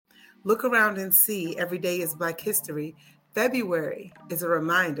Look around and see every day is Black History. February is a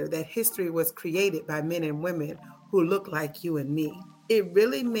reminder that history was created by men and women who look like you and me. It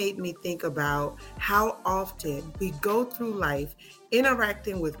really made me think about how often we go through life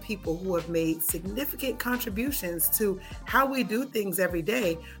interacting with people who have made significant contributions to how we do things every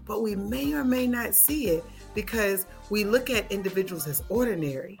day, but we may or may not see it because we look at individuals as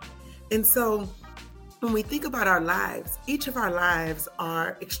ordinary. And so when we think about our lives, each of our lives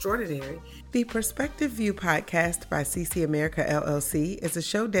are extraordinary. The Perspective View podcast by CC America LLC is a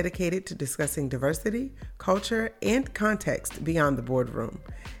show dedicated to discussing diversity, culture, and context beyond the boardroom.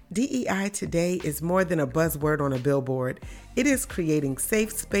 DEI today is more than a buzzword on a billboard. It is creating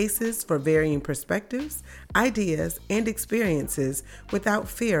safe spaces for varying perspectives, ideas, and experiences without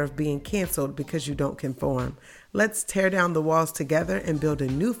fear of being canceled because you don't conform. Let's tear down the walls together and build a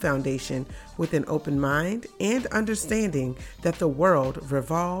new foundation with an open mind and understanding that the world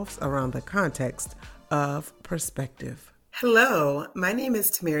revolves around the context of perspective. Hello, my name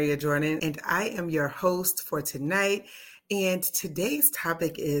is Tamaria Jordan, and I am your host for tonight. And today's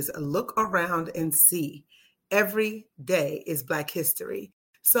topic is look around and see. Every day is Black History.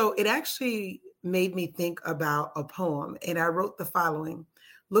 So it actually made me think about a poem, and I wrote the following.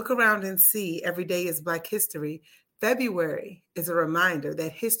 Look around and see. Every day is Black History. February is a reminder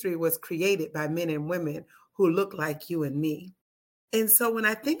that history was created by men and women who look like you and me. And so when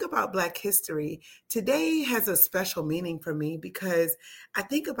I think about Black history, today has a special meaning for me because I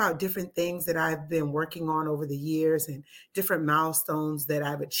think about different things that I've been working on over the years and different milestones that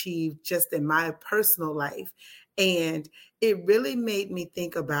I've achieved just in my personal life. And it really made me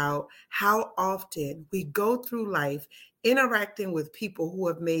think about how often we go through life interacting with people who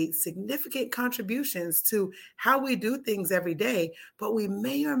have made significant contributions to how we do things every day, but we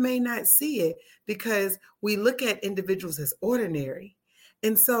may or may not see it because we look at individuals as ordinary.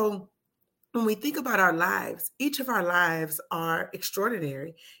 And so when we think about our lives, each of our lives are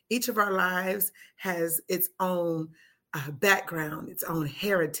extraordinary. Each of our lives has its own background, its own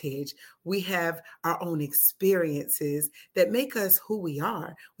heritage. We have our own experiences that make us who we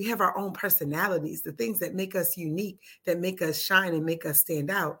are. We have our own personalities, the things that make us unique, that make us shine and make us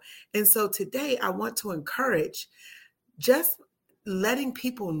stand out. And so today I want to encourage just letting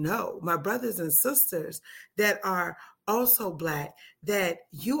people know, my brothers and sisters that are also Black, that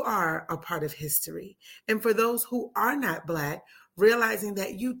you are a part of history. And for those who are not Black, realizing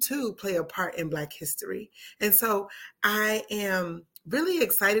that you too play a part in Black history. And so I am really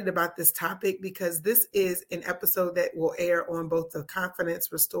excited about this topic because this is an episode that will air on both the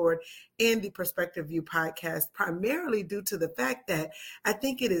Confidence Restored and the Perspective View podcast, primarily due to the fact that I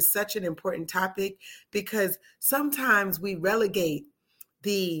think it is such an important topic because sometimes we relegate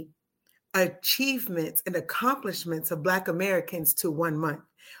the achievements and accomplishments of Black Americans to 1 month.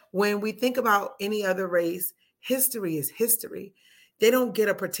 When we think about any other race, history is history. They don't get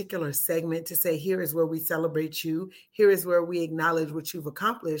a particular segment to say, here is where we celebrate you. Here is where we acknowledge what you've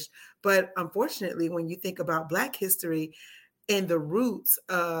accomplished. But unfortunately, when you think about Black history and the roots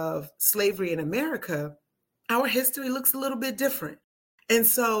of slavery in America, our history looks a little bit different. And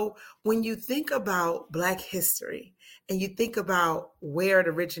so when you think about Black history and you think about where it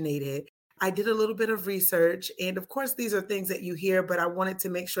originated, I did a little bit of research, and of course, these are things that you hear, but I wanted to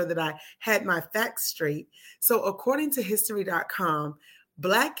make sure that I had my facts straight. So according to history.com,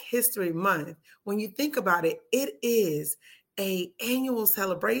 Black History Month, when you think about it, it is an annual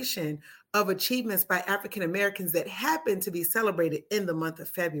celebration of achievements by African Americans that happen to be celebrated in the month of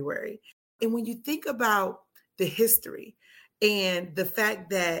February. And when you think about the history and the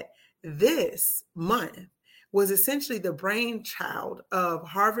fact that this month was essentially the brainchild of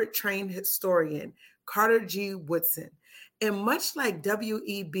Harvard-trained historian Carter G. Woodson. And much like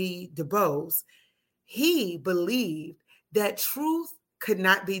W.E.B. Du Bois, he believed that truth could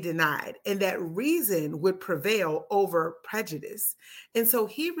not be denied and that reason would prevail over prejudice. And so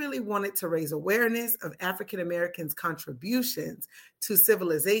he really wanted to raise awareness of African Americans' contributions to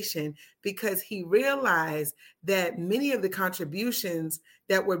civilization because he realized that many of the contributions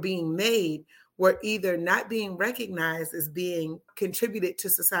that were being made were either not being recognized as being contributed to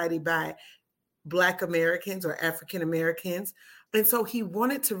society by Black Americans or African Americans. And so he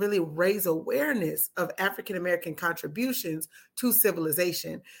wanted to really raise awareness of African American contributions to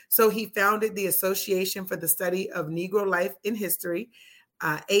civilization. So he founded the Association for the Study of Negro Life in History,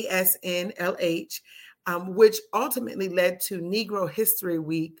 ASNLH, which ultimately led to Negro History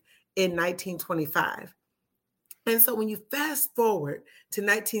Week in 1925. And so when you fast forward to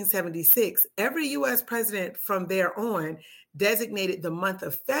 1976, every U.S. president from there on designated the month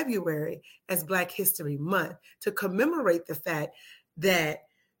of February as Black History Month to commemorate the fact that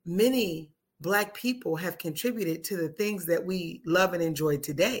many Black people have contributed to the things that we love and enjoy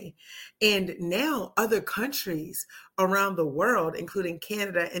today. And now other countries around the world, including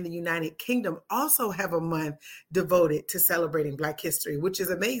Canada and the United Kingdom, also have a month devoted to celebrating Black history, which is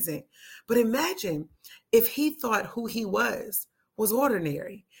amazing. But imagine if he thought who he was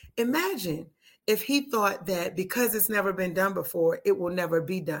ordinary. Imagine if he thought that because it's never been done before, it will never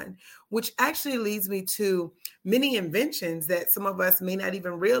be done, which actually leads me to many inventions that some of us may not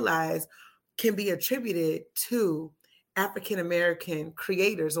even realize can be attributed to African American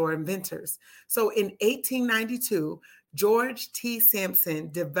creators or inventors. So in 1892, George T.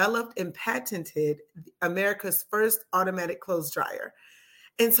 Sampson developed and patented America's first automatic clothes dryer.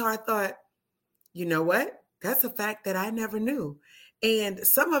 And so I thought, you know what? That's a fact that I never knew. And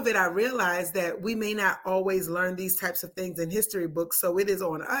some of it, I realized that we may not always learn these types of things in history books. So it is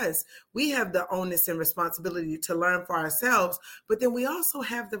on us. We have the onus and responsibility to learn for ourselves, but then we also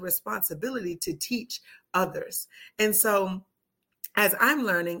have the responsibility to teach others. And so as I'm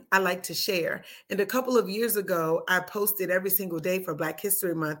learning, I like to share. And a couple of years ago, I posted every single day for Black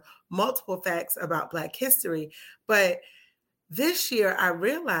History Month, multiple facts about Black history. But this year, I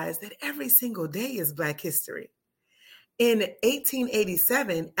realized that every single day is Black history. In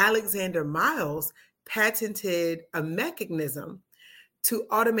 1887, Alexander Miles patented a mechanism to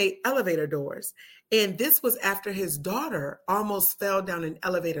automate elevator doors. And this was after his daughter almost fell down an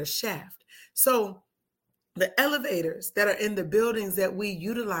elevator shaft. So the elevators that are in the buildings that we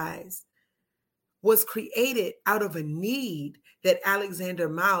utilize was created out of a need that Alexander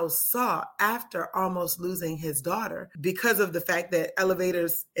Miles saw after almost losing his daughter. Because of the fact that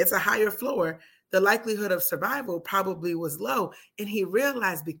elevators, it's a higher floor, the likelihood of survival probably was low. And he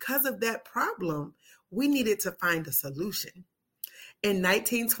realized because of that problem, we needed to find a solution. In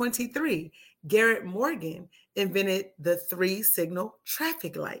 1923, Garrett Morgan invented the 3-signal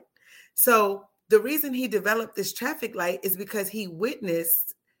traffic light. So the reason he developed this traffic light is because he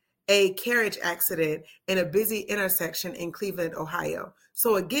witnessed a carriage accident in a busy intersection in Cleveland, Ohio.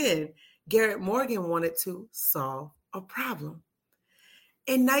 So again, Garrett Morgan wanted to solve a problem.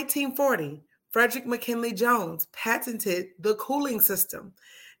 In 1940, Frederick McKinley Jones patented the cooling system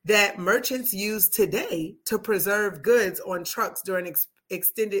that merchants use today to preserve goods on trucks during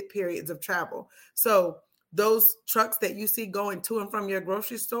extended periods of travel. So those trucks that you see going to and from your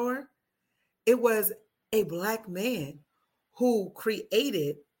grocery store, it was a Black man who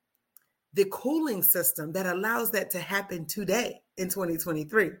created the cooling system that allows that to happen today in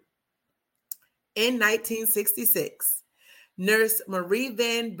 2023. In 1966, nurse Marie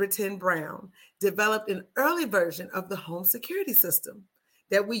Van Britten Brown developed an early version of the home security system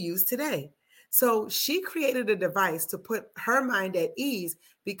that we use today. So she created a device to put her mind at ease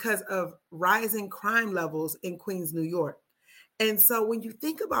because of rising crime levels in Queens, New York. And so when you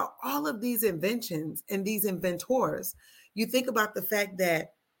think about all of these inventions and these inventors, you think about the fact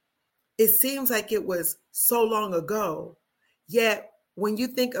that it seems like it was so long ago. Yet when you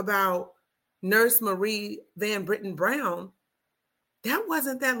think about Nurse Marie Van Britten Brown, that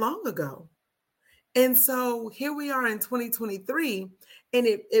wasn't that long ago. And so here we are in 2023, and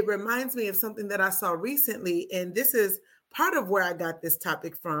it reminds me of something that I saw recently. And this is part of where I got this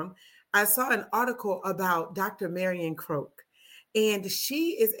topic from. I saw an article about Dr. Marion Croak, and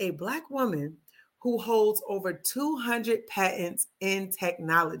she is a Black woman who holds over 200 patents in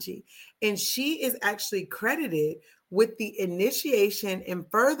technology. And she is actually credited with the initiation and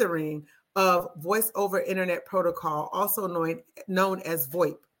furthering of Voice over Internet Protocol, also known as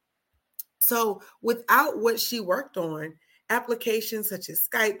VoIP. So without what she worked on, applications such as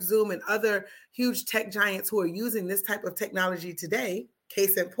Skype, Zoom, and other huge tech giants who are using this type of technology today,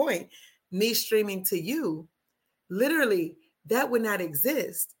 case in point, me streaming to you, literally that would not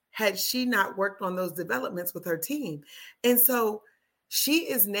exist had she not worked on those developments with her team. And so she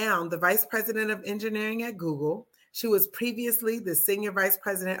is now the vice president of engineering at Google. She was previously the senior vice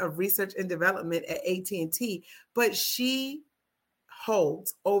president of research and development at AT&T, but she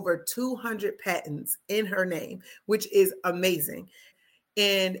holds over 200 patents in her name, which is amazing.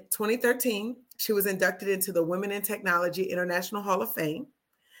 In 2013, she was inducted into the Women in Technology International Hall of Fame.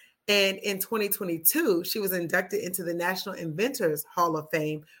 And in 2022, she was inducted into the National Inventors Hall of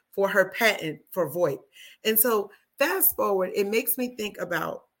Fame for her patent for VoIP. And so fast forward, it makes me think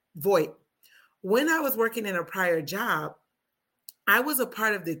about VoIP. When I was working in a prior job, I was a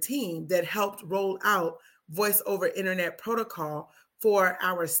part of the team that helped roll out Voice over Internet Protocol for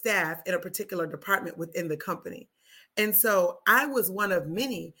our staff in a particular department within the company. And so I was one of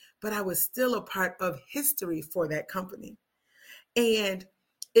many, but I was still a part of history for that company. And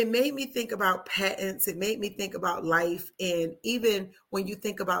it made me think about patents. It made me think about life. And even when you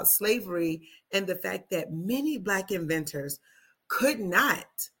think about slavery and the fact that many Black inventors could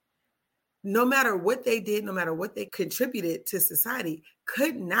not, no matter what they did, no matter what they contributed to society,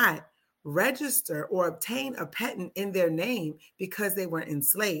 could not register or obtain a patent in their name because they were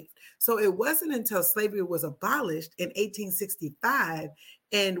enslaved. So it wasn't until slavery was abolished in 1865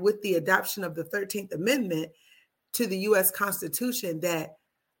 and with the adoption of the 13th Amendment to the US Constitution that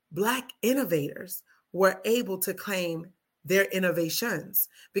Black innovators were able to claim their innovations.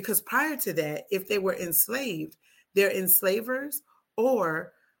 Because prior to that, if they were enslaved, their enslavers,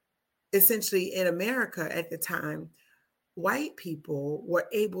 or essentially in America at the time, white people were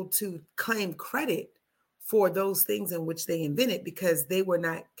able to claim credit for those things in which they invented because they were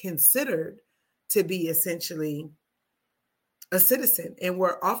not considered to be essentially a citizen and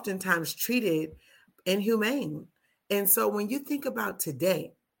were oftentimes treated inhumane. And so when you think about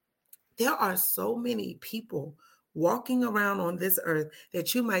today, there are so many people walking around on this earth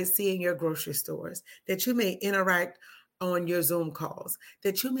that you might see in your grocery stores, that you may interact on your Zoom calls,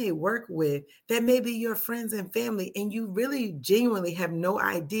 that you may work with, that may be your friends and family, and you really genuinely have no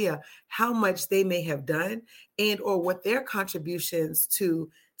idea how much they may have done and or what their contributions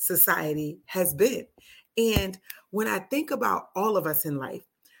to society has been. And when I think about all of us in life,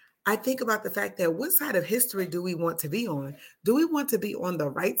 I think about the fact that what side of history do we want to be on? Do we want to be on the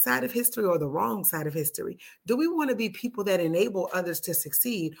right side of history or the wrong side of history? Do we want to be people that enable others to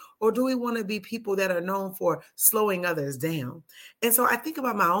succeed? Or do we want to be people that are known for slowing others down? And so I think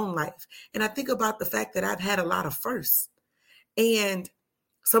about my own life and I think about the fact that I've had a lot of firsts. And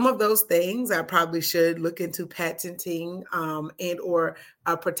some of those things I probably should look into patenting and or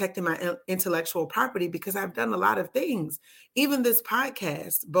protecting my intellectual property because I've done a lot of things. Even this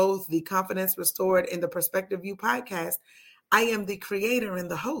podcast, both the Confidence Restored and the Perspective View podcast, I am the creator and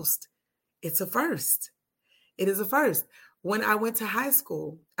the host. It's a first. It is a first. When I went to high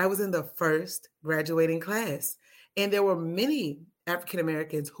school, I was in the first graduating class. And there were many African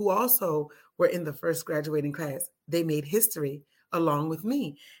Americans who also were in the first graduating class. They made history along with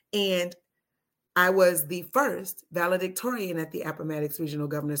me. And I was the first valedictorian at the Appomattox Regional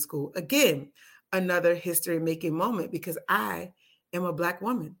Governor's School. Again, another history-making moment because I am a Black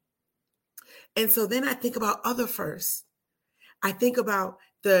woman. And so then I think about other firsts. I think about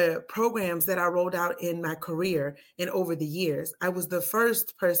the programs that I rolled out in my career and over the years. I was the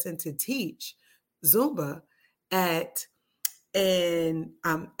first person to teach Zumba at an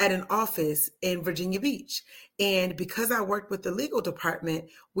office in Virginia Beach. And because I worked with the legal department,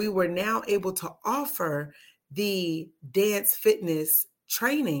 we were now able to offer the dance fitness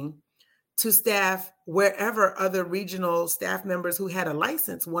training to staff wherever other regional staff members who had a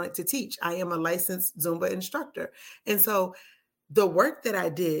license wanted to teach. I am a licensed Zumba instructor. And so the work that I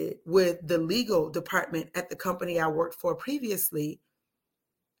did with the legal department at the company I worked for previously,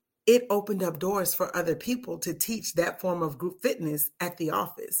 it opened up doors for other people to teach that form of group fitness at the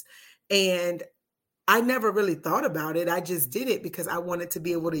office. And I never really thought about it. I just did it because I wanted to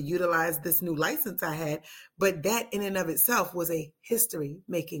be able to utilize this new license I had. But that in and of itself was a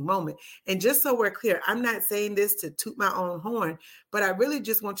history-making moment. And just so we're clear, I'm not saying this to toot my own horn, but I really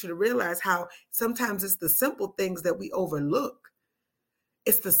just want you to realize how sometimes it's the simple things that we overlook.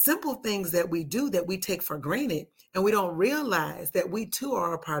 It's the simple things that we do that we take for granted, and we don't realize that we too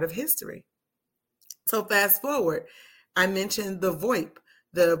are a part of history. So fast forward, I mentioned the VoIP,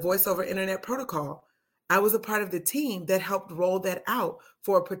 the Voice over Internet Protocol. I was a part of the team that helped roll that out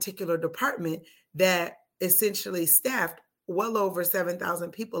for a particular department that essentially staffed well over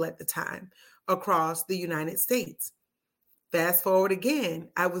 7,000 people at the time across the United States. Fast forward again,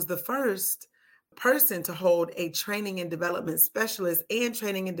 I was the first person to hold a training and development specialist and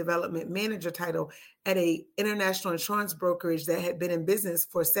training and development manager title at an international insurance brokerage that had been in business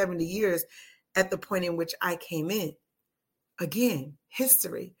for 70 years at the point in which I came in. Again,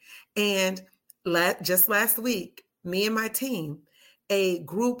 history. And just last week, me and my team, a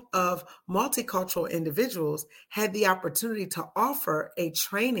group of multicultural individuals, had the opportunity to offer a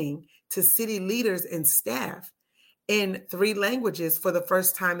training to city leaders and staff in 3 languages for the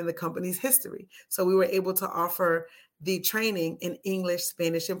first time in the company's history. So we were able to offer the training in English,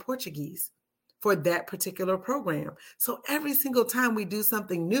 Spanish, and Portuguese for that particular program. So every single time we do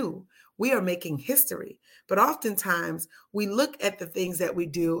something new, we are making history. But oftentimes we look at the things that we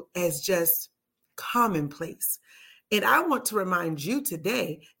do as just commonplace. And I want to remind you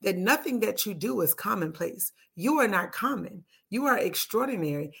today that nothing that you do is commonplace. You are not common. You are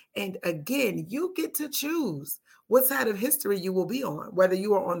extraordinary. And again, you get to choose what side of history you will be on, whether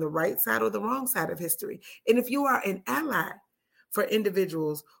you are on the right side or the wrong side of history. And if you are an ally for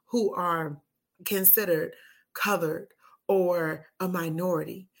individuals who are considered colored or a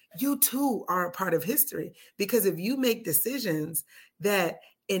minority. You too are a part of history, because if you make decisions that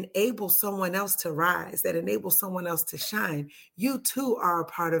enable someone else to rise, that enable someone else to shine, you too are a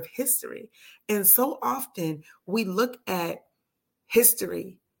part of history. And so often we look at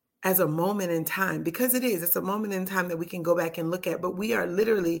history as a moment in time, because it's a moment in time that we can go back and look at, but we are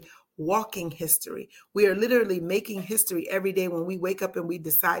literally walking history. We are literally making history every day when we wake up and we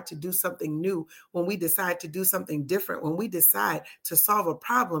decide to do something new, when we decide to do something different, when we decide to solve a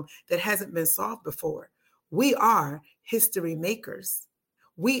problem that hasn't been solved before. We are history makers.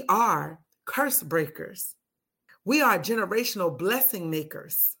 We are curse breakers. We are generational blessing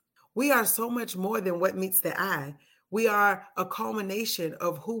makers. We are so much more than what meets the eye. We are a culmination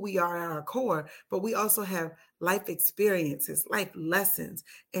of who we are at our core, but we also have life experiences, life lessons,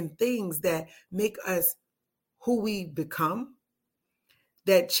 and things that make us who we become,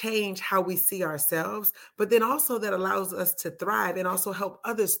 that change how we see ourselves, but then also that allows us to thrive and also help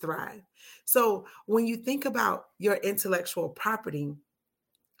others thrive. So when you think about your intellectual property,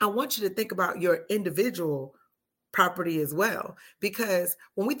 I want you to think about your individual property as well. Because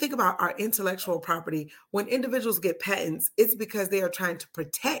when we think about our intellectual property, when individuals get patents, it's because they are trying to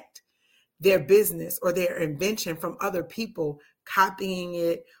protect their business or their invention from other people copying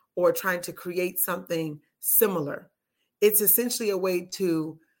it or trying to create something similar. It's essentially a way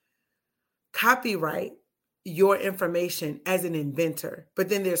to copyright your information as an inventor. But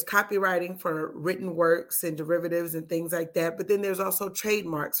then there's copywriting for written works and derivatives and things like that. But then there's also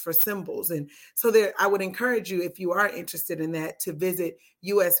trademarks for symbols. And so I would encourage you, if you are interested in that, to visit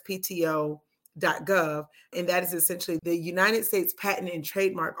uspto.gov. And that is essentially the United States Patent and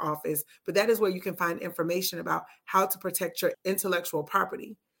Trademark Office. But that is where you can find information about how to protect your intellectual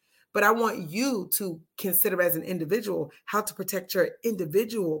property. But I want you to consider as an individual how to protect your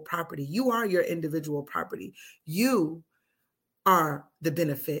individual property. You are your individual property. You are the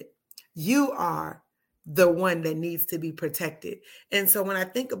benefit. You are the one that needs to be protected. And so when I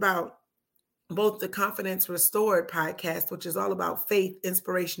think about both the Confidence Restored podcast, which is all about faith,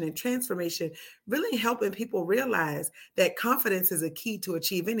 inspiration, and transformation, really helping people realize that confidence is a key to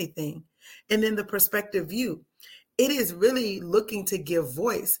achieve anything. And then the Perspective View. It is really looking to give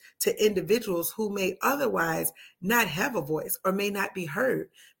voice to individuals who may otherwise not have a voice or may not be heard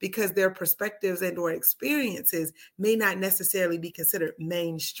because their perspectives and or experiences may not necessarily be considered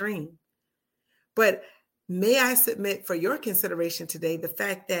mainstream. But may I submit for your consideration today the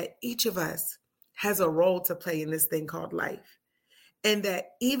fact that each of us has a role to play in this thing called life. And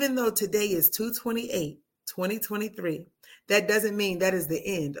that even though today is 2/28/2023, that doesn't mean that is the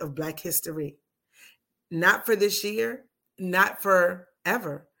end of Black history. Not for this year, not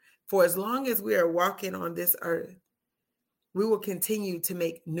forever. For as long as we are walking on this earth, we will continue to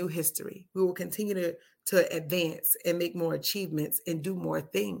make new history. We will continue to advance and make more achievements and do more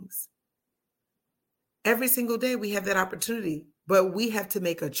things. Every single day we have that opportunity, but we have to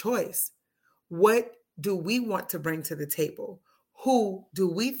make a choice. What do we want to bring to the table? Who do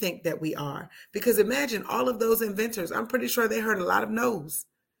we think that we are? Because imagine all of those inventors. I'm pretty sure they heard a lot of no's.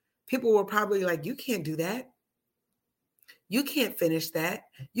 People were probably like, you can't do that. You can't finish that.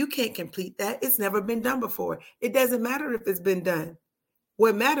 You can't complete that. It's never been done before. It doesn't matter if it's been done.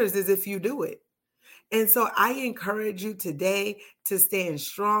 What matters is if you do it. And so I encourage you today to stand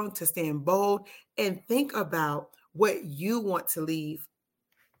strong, to stand bold, and think about what you want to leave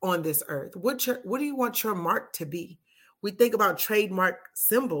on this earth. What do you want your mark to be? We think about trademark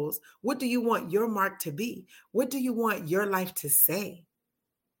symbols. What do you want your mark to be? What do you want your life to say?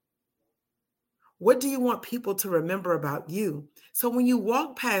 What do you want people to remember about you? So when you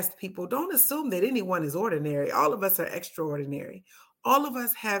walk past people, don't assume that anyone is ordinary. All of us are extraordinary. All of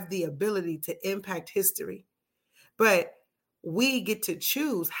us have the ability to impact history, but we get to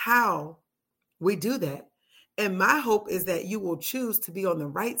choose how we do that. And my hope is that you will choose to be on the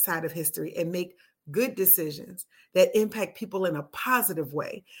right side of history and make good decisions that impact people in a positive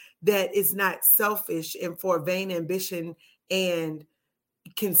way, that is not selfish and for vain ambition and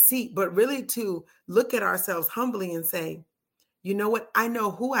conceit, but really to look at ourselves humbly and say, you know what? I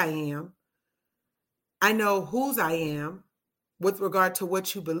know who I am. I know whose I am with regard to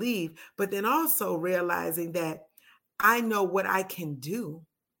what you believe, but then also realizing that I know what I can do.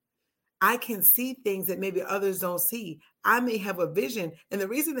 I can see things that maybe others don't see. I may have a vision. And the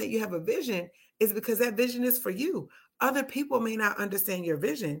reason that you have a vision is because that vision is for you. Other people may not understand your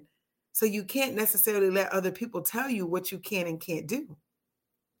vision. So you can't necessarily let other people tell you what you can and can't do.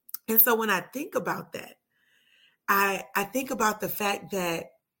 And so when I think about that, I think about the fact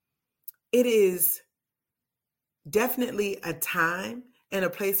that it is definitely a time and a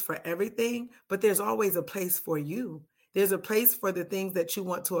place for everything, but there's always a place for you. There's a place for the things that you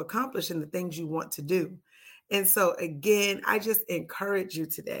want to accomplish and the things you want to do. And so, again, I just encourage you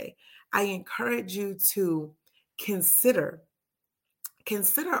today. I encourage you to consider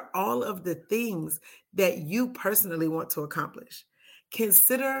all of the things that you personally want to accomplish.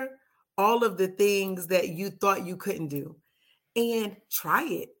 Consider all of the things that you thought you couldn't do and try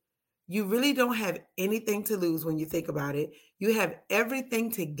it. You really don't have anything to lose when you think about it. You have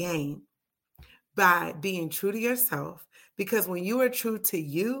everything to gain by being true to yourself, because when you are true to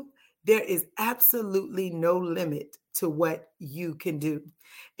you, there is absolutely no limit to what you can do.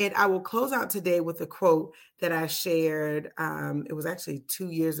 And I will close out today with a quote that I shared. It was actually 2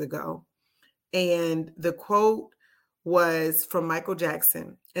 years ago. And the quote was from Michael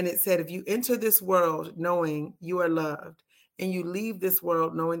Jackson. And it said, "If you enter this world knowing you are loved and you leave this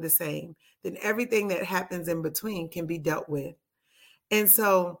world knowing the same, then everything that happens in between can be dealt with." And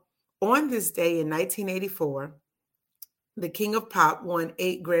so on this day in 1984, the King of Pop won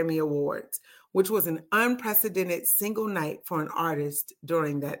 8 Grammy Awards, which was an unprecedented single night for an artist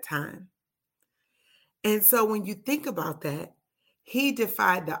during that time. And so when you think about that, he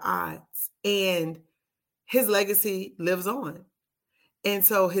defied the odds and his legacy lives on. And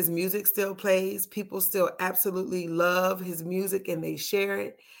so his music still plays. People still absolutely love his music and they share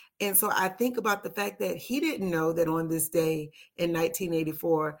it. And so I think about the fact that he didn't know that on this day in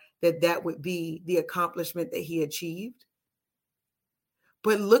 1984, that would be the accomplishment that he achieved.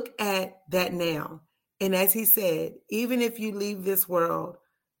 But look at that now. And as he said, even if you leave this world,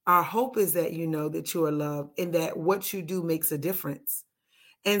 our hope is that you know that you are loved and that what you do makes a difference.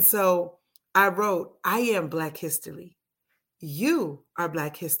 And so I wrote, I am Black history. You are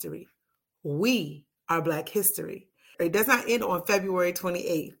Black history. We are Black history. It does not end on February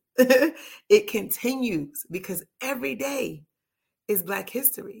 28th. It continues because every day is Black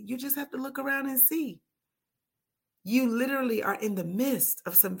history. You just have to look around and see. You literally are in the midst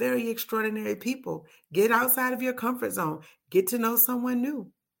of some very extraordinary people. Get outside of your comfort zone. Get to know someone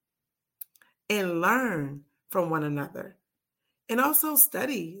new and learn from one another. And also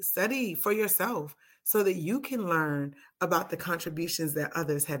study for yourself so that you can learn about the contributions that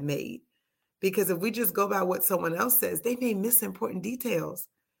others have made. Because if we just go by what someone else says, they may miss important details.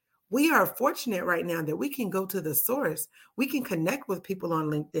 We are fortunate right now that we can go to the source. We can connect with people on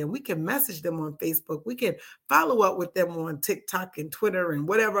LinkedIn. We can message them on Facebook. We can follow up with them on TikTok and Twitter and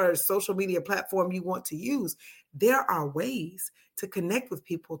whatever social media platform you want to use. There are ways to connect with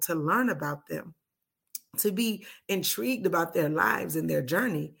people, to learn about them, to be intrigued about their lives and their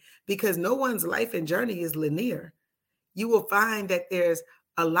journey, because no one's life and journey is linear. You will find that there's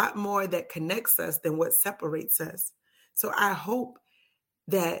a lot more that connects us than what separates us. So I hope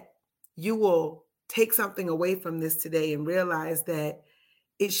that you will take something away from this today and realize that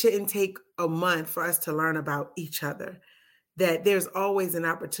it shouldn't take a month for us to learn about each other, that there's always an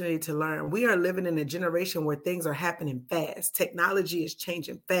opportunity to learn. We are living in a generation where things are happening fast. Technology is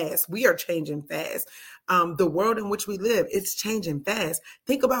changing fast. We are changing fast. The world in which we live, it's changing fast.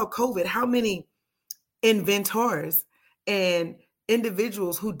 Think about COVID. How many inventors and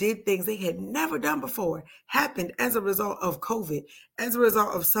individuals who did things they had never done before happened as a result of COVID, as a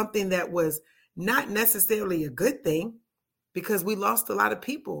result of something that was not necessarily a good thing, because we lost a lot of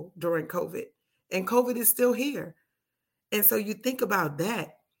people during COVID, and COVID is still here. And so you think about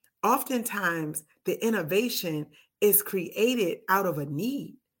that. Oftentimes, the innovation is created out of a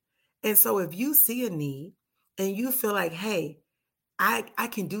need. And so if you see a need and you feel like, hey, I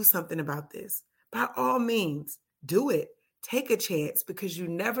can do something about this, by all means, do it. Take a chance, because you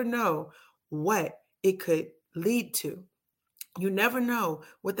never know what it could lead to. You never know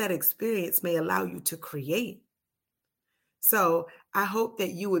what that experience may allow you to create. So I hope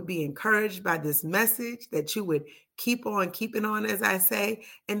that you would be encouraged by this message, that you would keep on keeping on, as I say,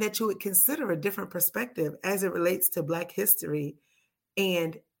 and that you would consider a different perspective as it relates to Black history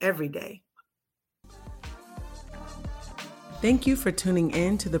and every day. Thank you for tuning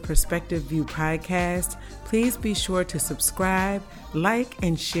in to the Perspective View podcast. Please be sure to subscribe, like,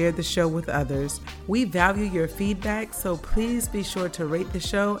 and share the show with others. We value your feedback, so please be sure to rate the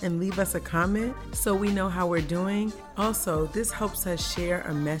show and leave us a comment so we know how we're doing. Also, this helps us share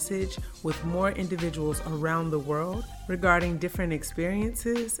a message with more individuals around the world regarding different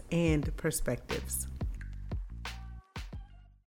experiences and perspectives.